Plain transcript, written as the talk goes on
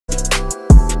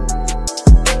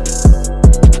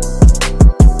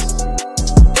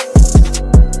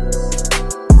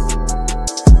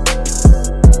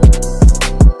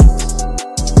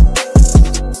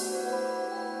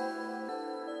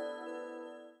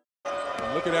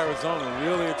And look at Arizona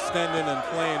really extending and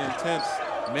playing intense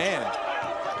man.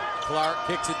 Clark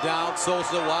kicks it down.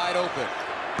 Sosa wide open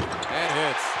and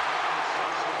hits.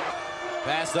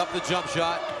 Pass up the jump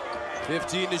shot.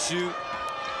 15 to shoot.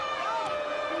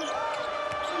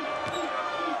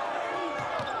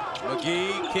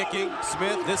 McGee kicking.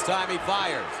 Smith, this time he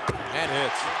fires and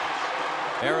hits.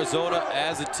 Arizona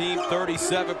as a team,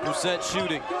 37%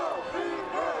 shooting.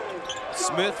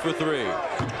 Smith for three.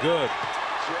 Good.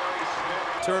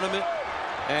 Tournament,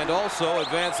 and also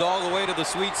advance all the way to the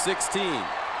Sweet 16.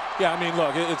 Yeah, I mean,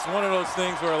 look, it's one of those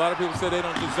things where a lot of people say they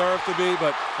don't deserve to be,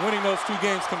 but winning those two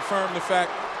games confirmed the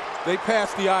fact they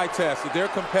passed the eye test, that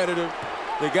they're competitive.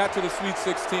 They got to the Sweet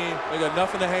 16. They got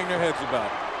nothing to hang their heads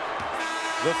about.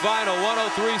 The final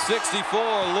 103-64,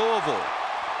 Louisville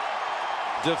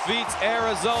defeats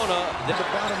Arizona. At the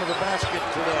bottom of the basket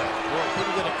today. Well,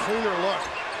 couldn't get a cleaner look.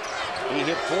 He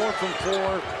hit 4 from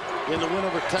 4 in the win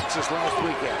over Texas last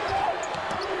weekend.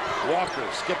 Walker,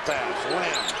 skip pass,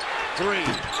 Lamb, 3.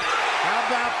 How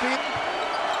about beat?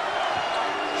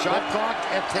 Shot clock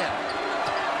at 10.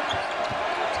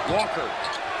 Walker,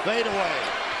 fade away.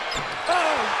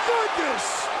 Oh,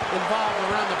 goodness! Involved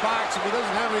around the box. If he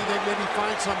doesn't have anything, maybe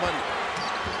find somebody.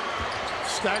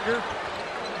 Stagger.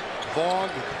 Vaughn.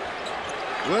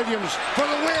 Williams for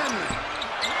the win.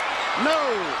 No.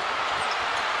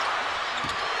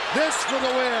 This for the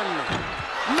win.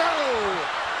 No.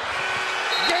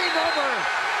 Game over.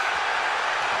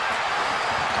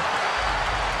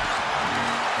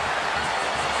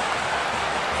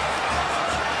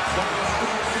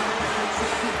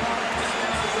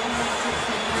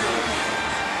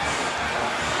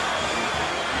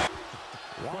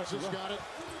 Ross has got it.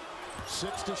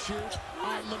 6 to shoot.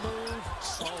 On the move.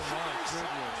 Oh my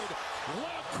goodness.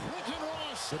 Look, Quentin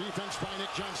Ross. The defense by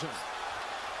Nick Johnson.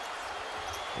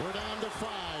 We're down to 5,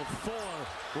 4.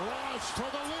 Ross for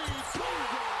the lead. Good.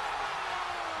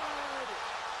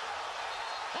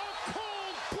 A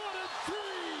cold-blooded 3.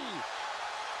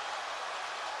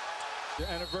 The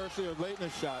anniversary of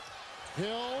Leighton's shot.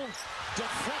 Hill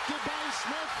deflected by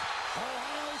Smith.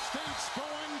 Ohio State's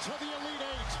going to the Elite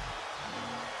Eight.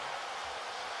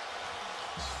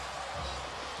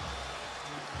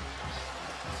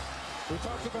 We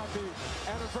talked about the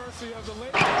anniversary of the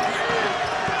late.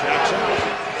 Jackson.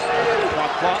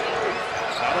 Clock.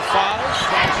 Out of 5.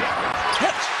 Jackson.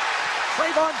 Hits.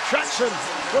 Trayvon Jackson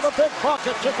with a big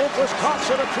bucket to give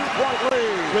Wisconsin a 2-point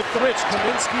lead. With the Rich,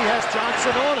 Kaminsky has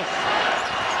Johnson on it.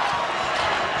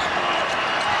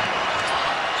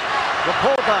 The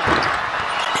pullback.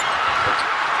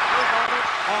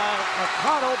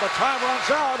 McConnell, the time runs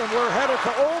out, and we're headed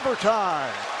to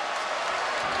overtime.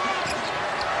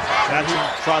 Jackson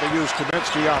try to use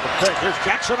Kaminsky on the pick. Here's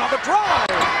Jackson on the drive.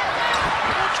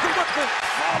 Kaminsky with the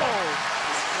follow.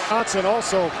 Johnson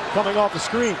also coming off the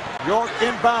screen. York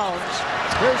inbounds.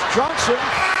 Here's Johnson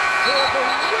for the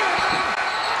win.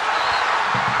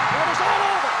 It was all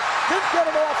over. Didn't get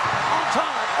it off on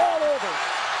time. All over.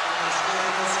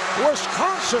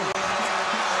 Wisconsin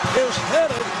is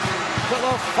headed to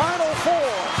the Final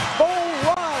Four. Bo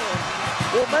Ryan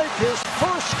will make his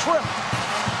first trip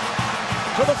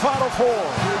to the Final Four.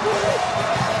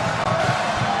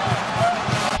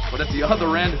 But at the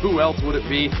other end, who else would it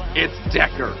be? It's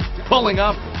Decker pulling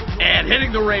up and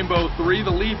hitting the rainbow 3.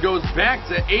 The lead goes back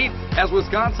to 8 as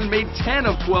Wisconsin made 10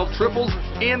 of 12 triples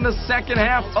in the second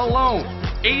half alone.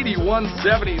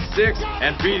 81-76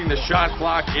 and beating the shot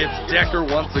clock. It's Decker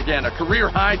once again. A career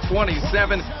high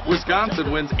 27. Wisconsin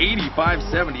wins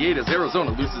 85-78 as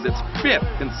Arizona loses its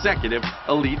 5th consecutive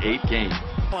Elite Eight game.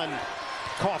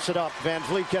 Coughs it up. Van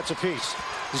Vliet gets a piece.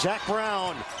 Zach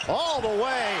Brown all the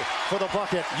way for the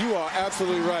bucket. You are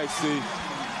absolutely right, Steve.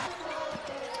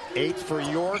 8 for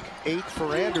York, 8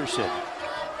 for Anderson.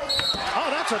 Oh,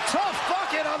 that's a tough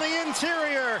bucket on the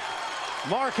interior.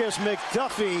 Marcus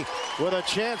McDuffie with a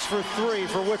chance for 3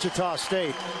 for Wichita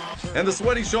State. And the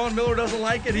sweaty Sean Miller doesn't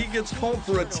like it. He gets called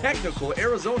for a technical.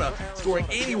 Arizona scoring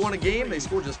 81 a game. They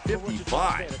scored just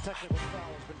 55.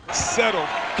 Settled,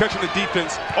 catching the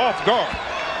defense off guard.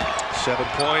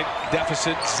 7-point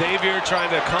deficit. Xavier trying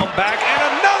to come back, and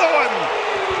another one!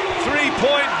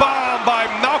 3-point bomb by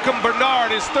Malcolm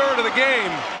Bernard, his 3rd of the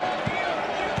game.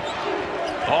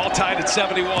 All tied at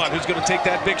 71. Who's going to take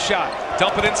that big shot?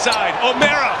 Dump it inside.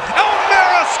 O'Mara!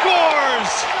 O'Mara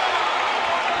scores!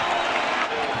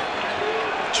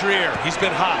 Trier, he's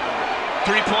been hot.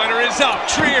 3-pointer is up.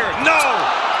 Trier, no!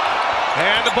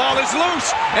 And the ball is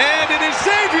loose, and it is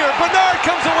Xavier. Bernard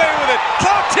comes away with it.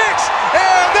 Clock ticks,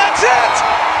 and that's it!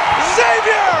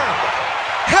 Xavier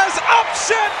has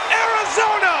upset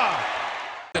Arizona!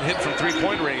 Hit from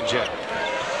 3-point range yet.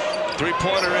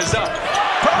 Three-pointer is up.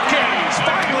 Perkins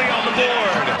finally on the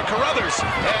board. Carruthers,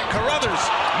 and Carruthers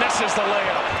misses the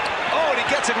layup. Oh, and he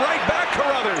gets it right back,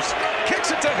 Carruthers. Kicks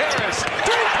it to Harris.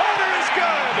 Three-pointer is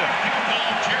good.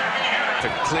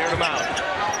 Cleared him out.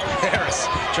 Harris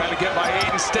trying to get by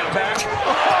 8 and step back.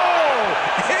 Oh,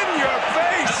 in your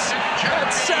face.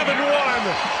 That's 7-1.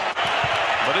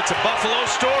 But it's a Buffalo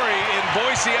story in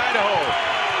Boise, Idaho.